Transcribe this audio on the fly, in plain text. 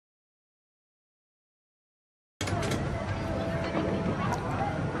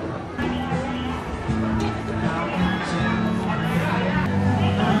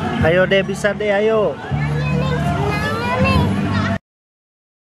Ayo deh, bisa deh, ayo.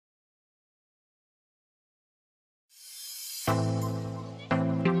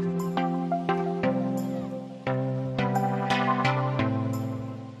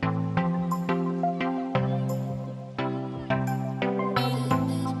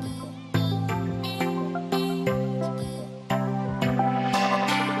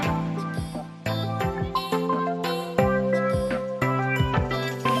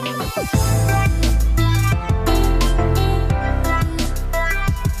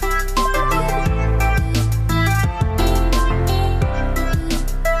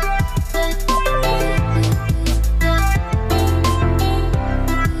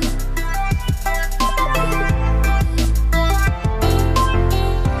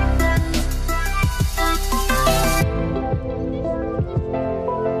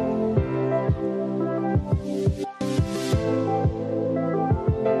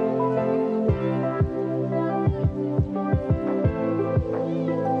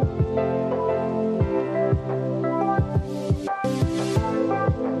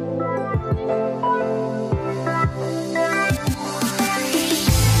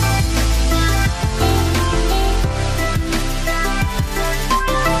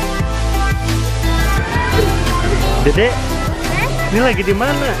 Dede, ini lagi di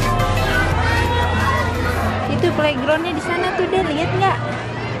mana? Itu playgroundnya di sana tuh, deh, lihat nggak?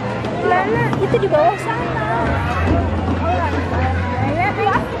 Mana? Itu di bawah sana. Ayo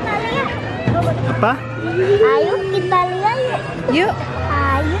kita lihat. Apa? Ayo kita lihat. Yuk.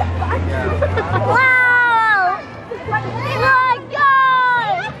 Ayo. Wow.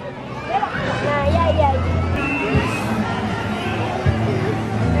 Gajah. Nah, ya.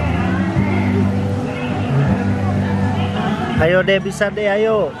 Ayo deh, bisa deh,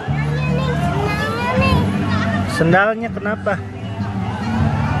 ayo. Sendalnya kenapa?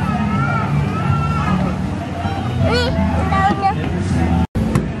 Nih, sendalnya.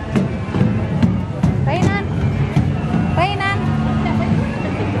 Raynand.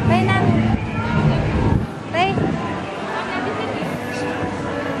 Ray.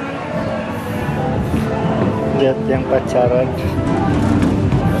 Lihat yang pacaran.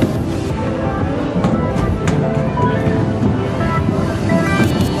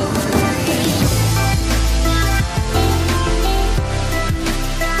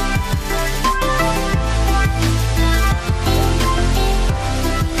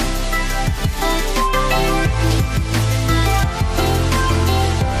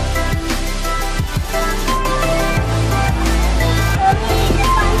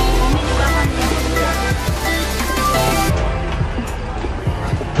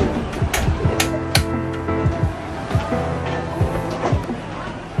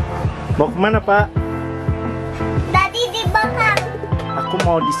 Mau kemana, Pak? Tadi di belakang. Aku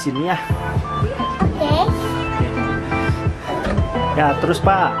mau di sini ya. Oke. Ya, terus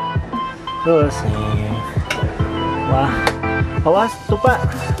Pak. Terus nih. Wah, awas tuh Pak.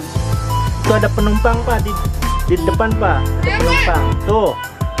 Tuh ada penumpang Pak di depan Pak. Ada penumpang. Tuh,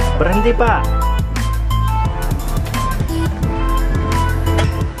 berhenti Pak.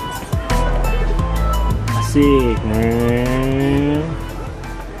 Asik.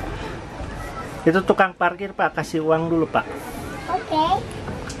 Itu tukang parkir Pak, kasih uang dulu Pak. Oke.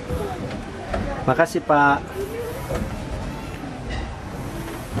 Makasih Pak.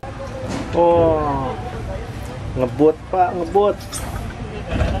 Oh, ngebut Pak, ngebut.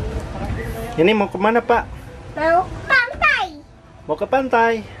 Ini mau kemana Pak? Mau ke pantai. Mau ke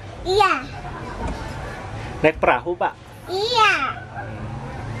pantai? Iya. Naik perahu Pak? Iya.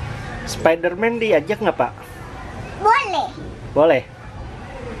 Spiderman diajak nggak Pak? Boleh. Boleh.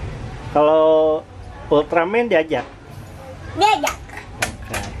 Kalau Ultraman diajak? Diajak.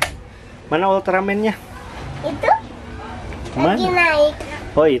 Oke. Mana Ultraman-nya? Itu Mana? lagi naik.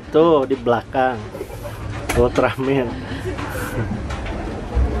 Oh itu di belakang Ultraman.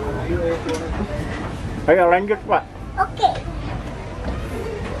 Ayo lanjut Pak. Oke.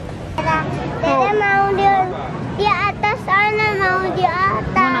 Dede mau di atas sana, mau di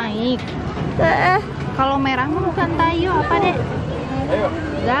atas. Mau naik. Kalau merah mah bukan tayo apa deh?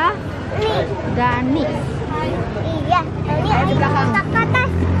 Gani. Iya, ini ada belakang. Ke atas.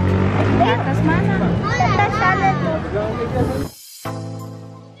 Ke atas mana? Ke atas sana tuh.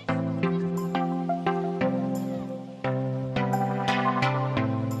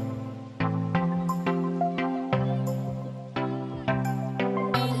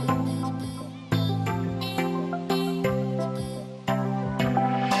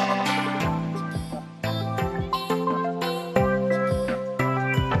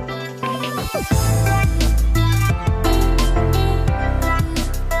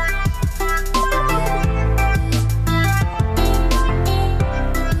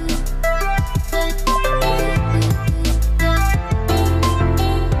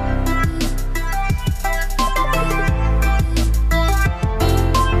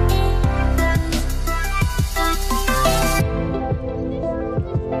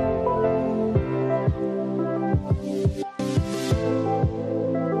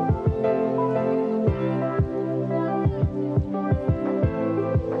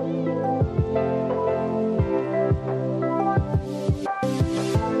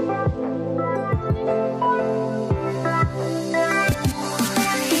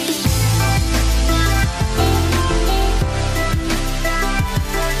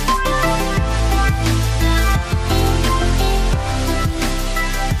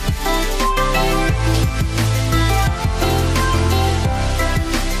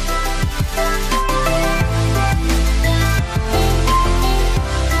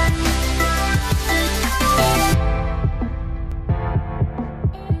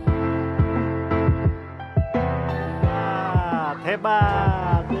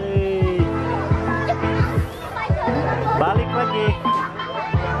 hebat. Balik lagi.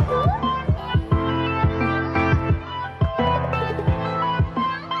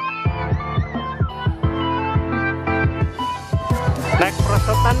 Naik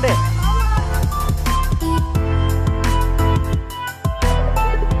perosotan deh.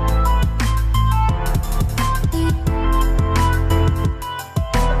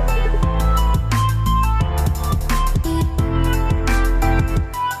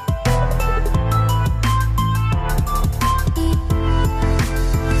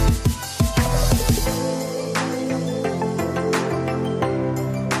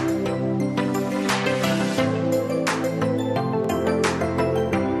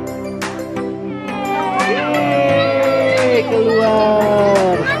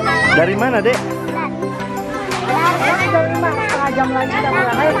 Keluar. Dari mana, Dek? Setengah jam lagi udah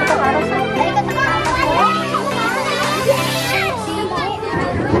pulang. Ayo kita ke atas.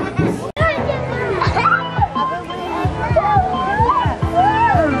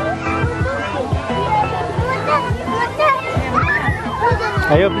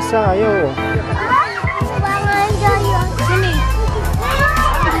 Ayo bisa, ayo. Sini.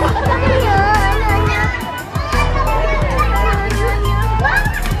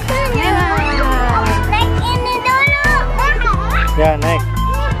 Ya, naik.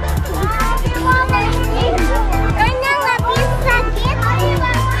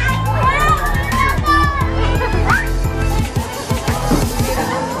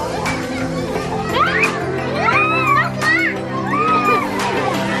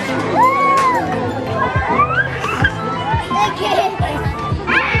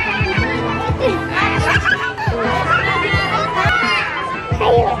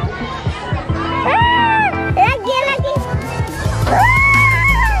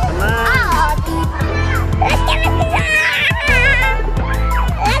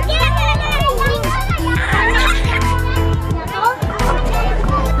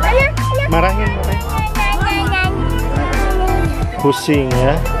 Marahin. Pusing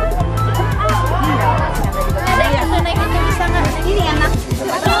ya. Naik itu bisa nggak? Ini anak.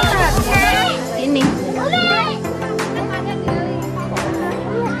 Ini.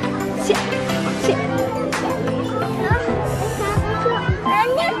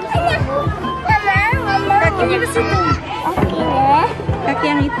 Kakinya ke situ. Kaki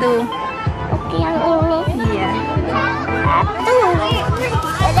yang itu. Oke, yang ini. Iya. Satu.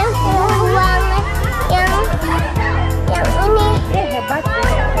 Ada uang yang ini. Hebat.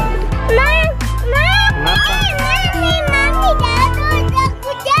 Kenapa? Mami jatuh,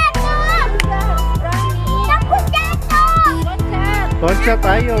 aku jatuh. Aku jatuh. Loncat,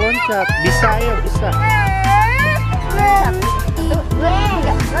 ayo loncat. Bisa, ayo bisa.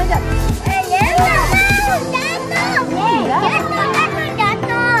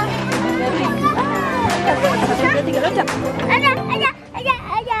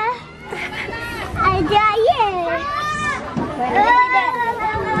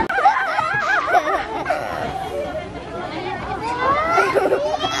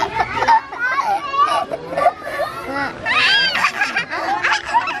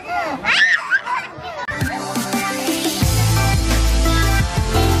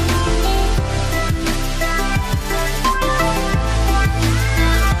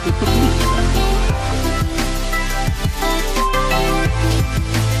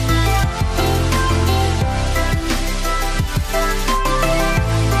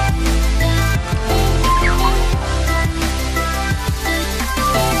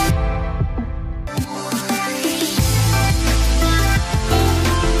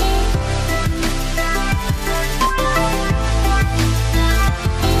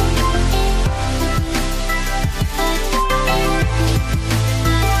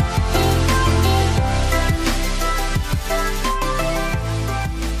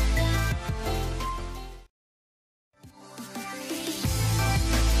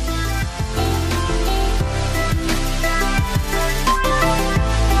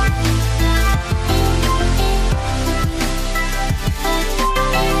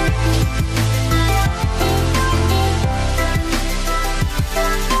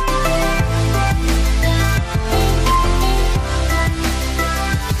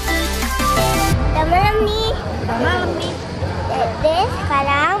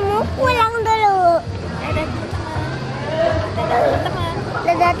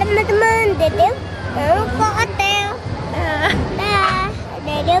 Dadah teman-teman, Dede mau ke hotel. Dah,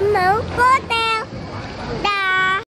 Dede mau ke hotel.